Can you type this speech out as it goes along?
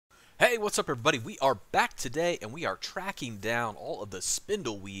Hey, what's up everybody? We are back today and we are tracking down all of the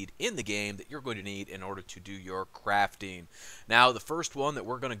spindleweed in the game that you're going to need in order to do your crafting. Now, the first one that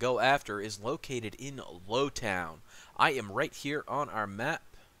we're going to go after is located in Lowtown. I am right here on our map.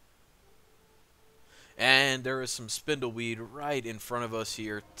 And there is some spindleweed right in front of us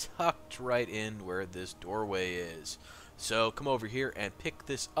here, tucked right in where this doorway is. So come over here and pick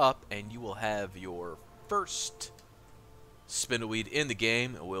this up and you will have your first spindleweed in the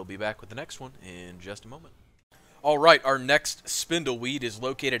game. We'll be back with the next one in just a moment. Alright, our next spindleweed is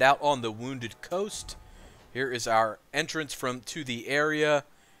located out on the Wounded Coast. Here is our entrance to the area.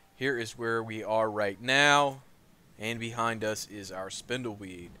 Here is where we are right now. And behind us is our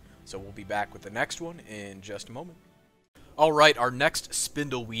spindleweed. So we'll be back with the next one in just a moment. Alright, our next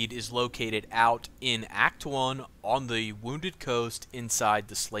spindleweed is located out in Act 1 on the Wounded Coast inside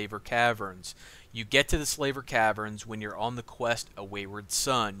the Slaver Caverns. You get to the Slaver Caverns when you're on the quest A Wayward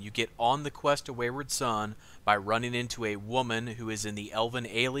Son. You get on the quest A Wayward Son by running into a woman who is in the Elven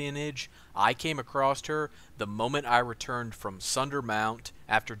alienage. I came across her the moment I returned from Sundermount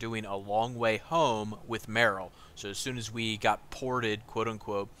after doing a long way home with Merrill. So as soon as we got ported,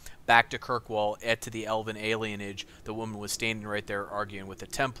 quote-unquote, back to Kirkwall to the Elven alienage, the woman was standing right there arguing with the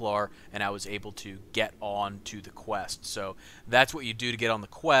Templar, and I was able to get on to the quest. So that's what you do to get on the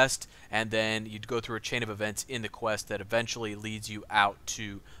quest, and then you go through a chain of events in the quest that eventually leads you out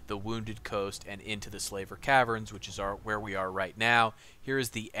to the Wounded Coast and into the Slaver Caverns, which is where we are right now. Here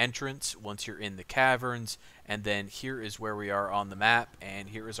is the entrance once you're in the caverns, and then here is where we are on the map, and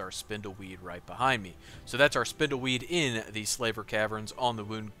here is our spindleweed right behind me. So that's our spindleweed in the Slaver Caverns on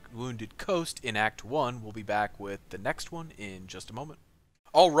the Wounded Coast in Act 1. We'll be back with the next one in just a moment.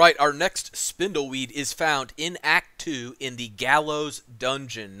 Alright, our next spindleweed is found in Act 2 in the Gallows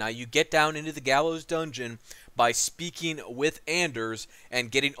Dungeon. Now, you get down into the Gallows Dungeon by speaking with Anders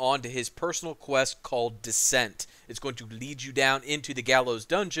and getting on to his personal quest called Descent. It's going to lead you down into the Gallows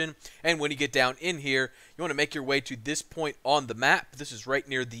Dungeon, and when you get down in here, you want to make your way to this point on the map. This is right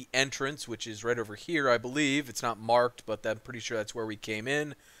near the entrance, which is right over here, I believe. It's not marked, but I'm pretty sure that's where we came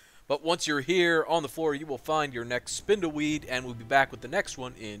in. But once you're here on the floor, you will find your next spindleweed, and we'll be back with the next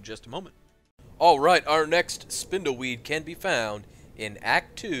one in just a moment. Alright, our next spindleweed can be found in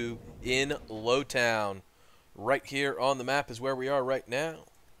Act 2 in Lowtown. Right here on the map is where we are right now.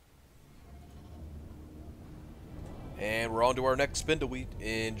 And we're on to our next spindleweed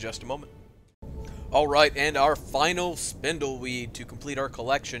in just a moment. Alright, and our final spindleweed to complete our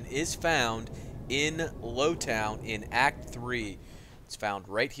collection is found in Lowtown in Act 3. It's found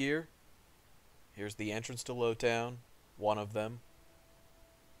right here. Here's the entrance to Lowtown, one of them.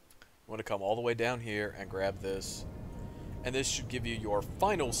 You want to come all the way down here and grab this. And this should give you your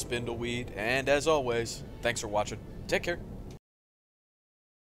final spindleweed. And as always, thanks for watching. Take care.